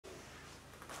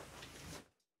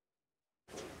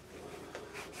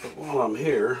while I'm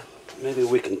here, maybe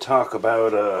we can talk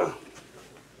about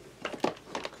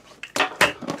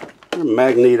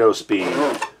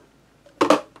MagnetoSpeed.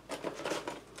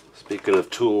 Speaking of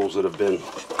tools that have been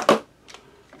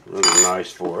really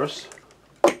nice for us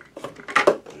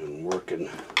and working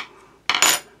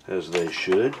as they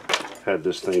should. Had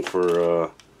this thing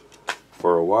for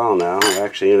a while now. I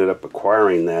actually ended up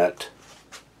acquiring that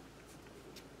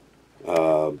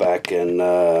back in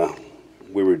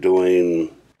we were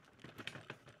doing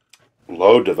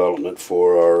load development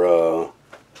for our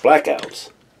blackouts,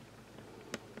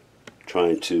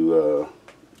 trying to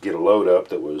get a load up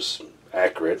that was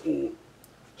accurate and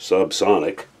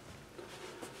subsonic.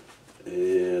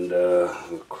 And the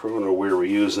chrono we were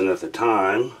using at the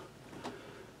time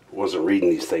wasn't reading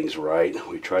these things right.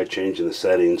 We tried changing the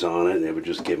settings on it and they were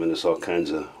just giving us all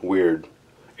kinds of weird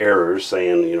errors,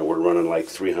 saying, you know, we're running like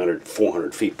 300,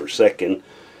 400 feet per second.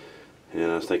 And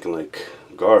I was thinking, like,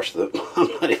 gosh, I'm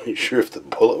not even sure if the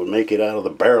bullet would make it out of the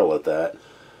barrel at that.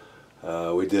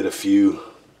 We did a few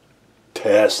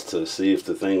tests to see if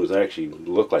the thing was actually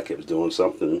looked like it was doing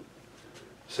something.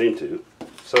 Seemed to.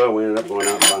 So we ended up going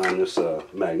out and buying this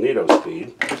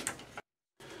MagnetoSpeed.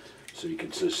 So you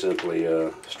could just simply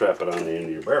strap it on the end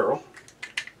of your barrel.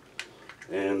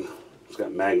 And it's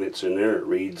got magnets in there. It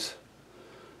reads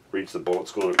the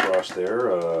bullets going across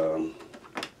there.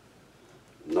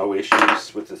 No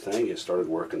issues with the thing. It started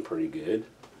working pretty good.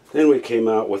 Then we came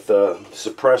out with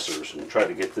suppressors and tried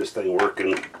to get this thing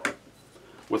working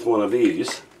with one of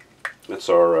these. That's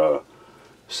our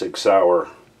Sig Sauer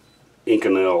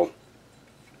Inconel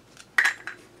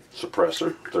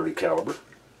suppressor, 30 caliber.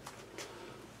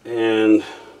 And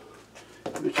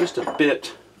it was just a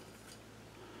bit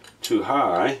too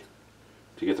high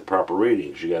to get the proper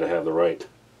readings. You got to have the right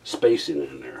spacing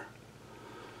in there.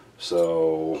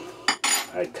 So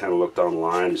I kind of looked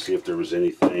online to see if there was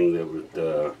anything that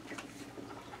would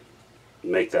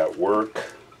make that work,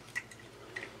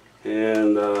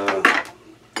 and there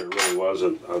really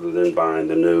wasn't, other than buying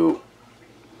the new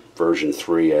version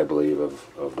 3, I believe,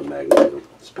 of the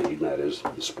MagnetoSpeed, and that is the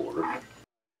Sporter.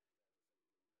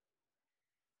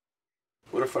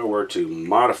 What if I were to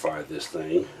modify this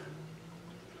thing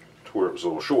to where it was a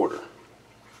little shorter?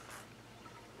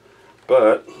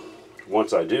 But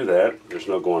once I do that, there's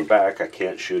no going back. I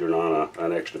can't shoot it on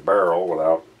an extra barrel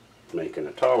without making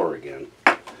it taller again.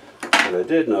 But I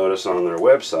did notice on their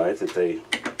website that they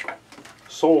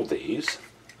sold these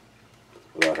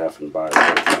without having to buy the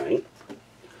whole thing.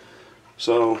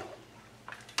 So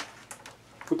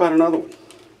we bought another one.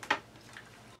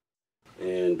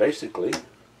 And basically,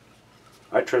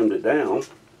 I trimmed it down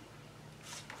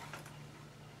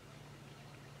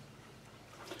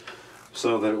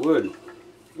so that it would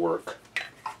work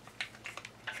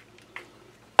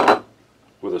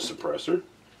with a suppressor.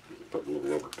 Put a little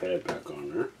rubber pad back on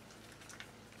there.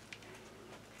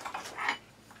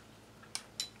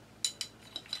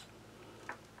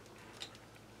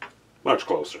 Much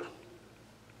closer.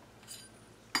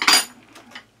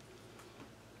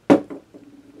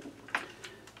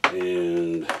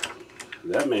 And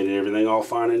that made everything all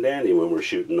fine and dandy when we're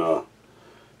shooting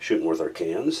with our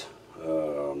cans.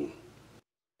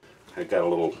 I got a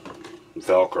little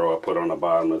Velcro I put on the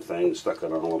bottom of the thing, stuck it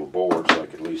on a little board so I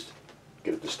could at least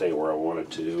get it to stay where I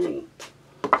wanted to, and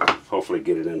hopefully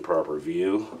get it in proper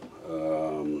view.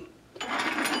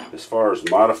 As far as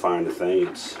modifying the thing,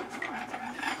 it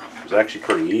was actually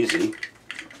pretty easy.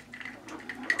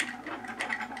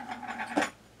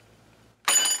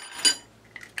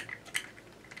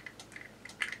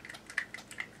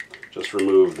 Just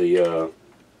remove the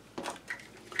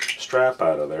strap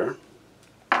out of there.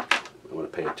 I want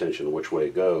to pay attention to which way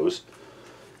it goes,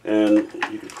 and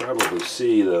you can probably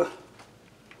see the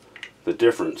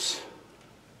difference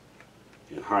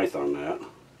in height on that.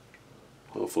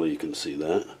 Hopefully you can see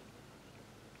that.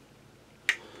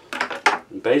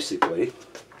 And basically,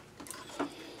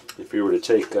 if you were to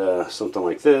take something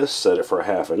like this, set it for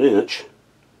 1/2 inch,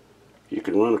 you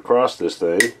can run across this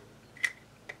thing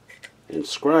and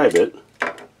scribe it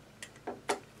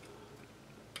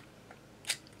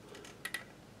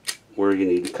where you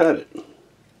need to cut it,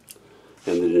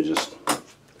 and then you just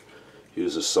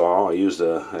use a saw. I used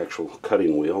an actual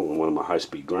cutting wheel on one of my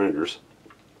high-speed grinders,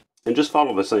 and just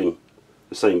follow the same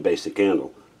basic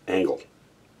angle.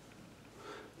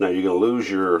 Now you're going to lose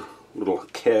your little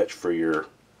catch for your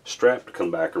strap to come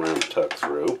back around and tuck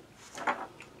through,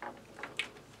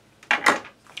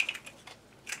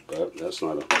 but that's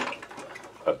not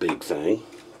a big thing.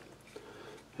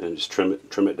 And just trim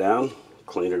it down,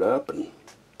 clean it up, and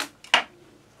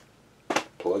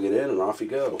plug it in, and off you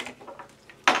go.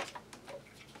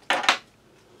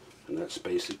 And that's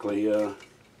basically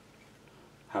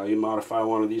how you modify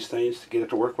one of these things to get it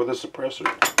to work with a suppressor.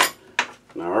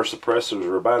 Now our suppressors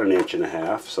are about 1.5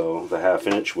 inches, so the 1/2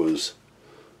 inch was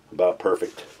about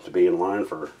perfect to be in line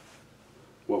for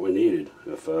what we needed.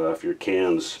 If your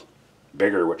can's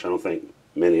bigger, which I don't think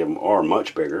many of them are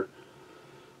much bigger,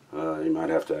 you might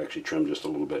have to actually trim just a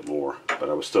little bit more. But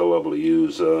I was still able to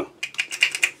use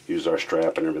our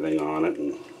strap and everything on it,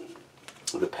 and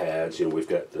the pads. You know, we've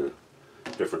got the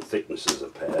different thicknesses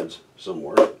of pads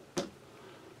somewhere,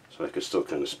 so I could still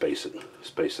kind of space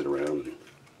it around and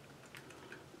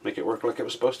make it work like it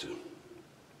was supposed to.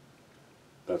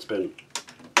 That's been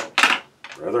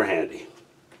rather handy.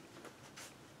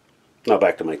 Now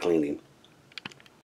back to my cleaning.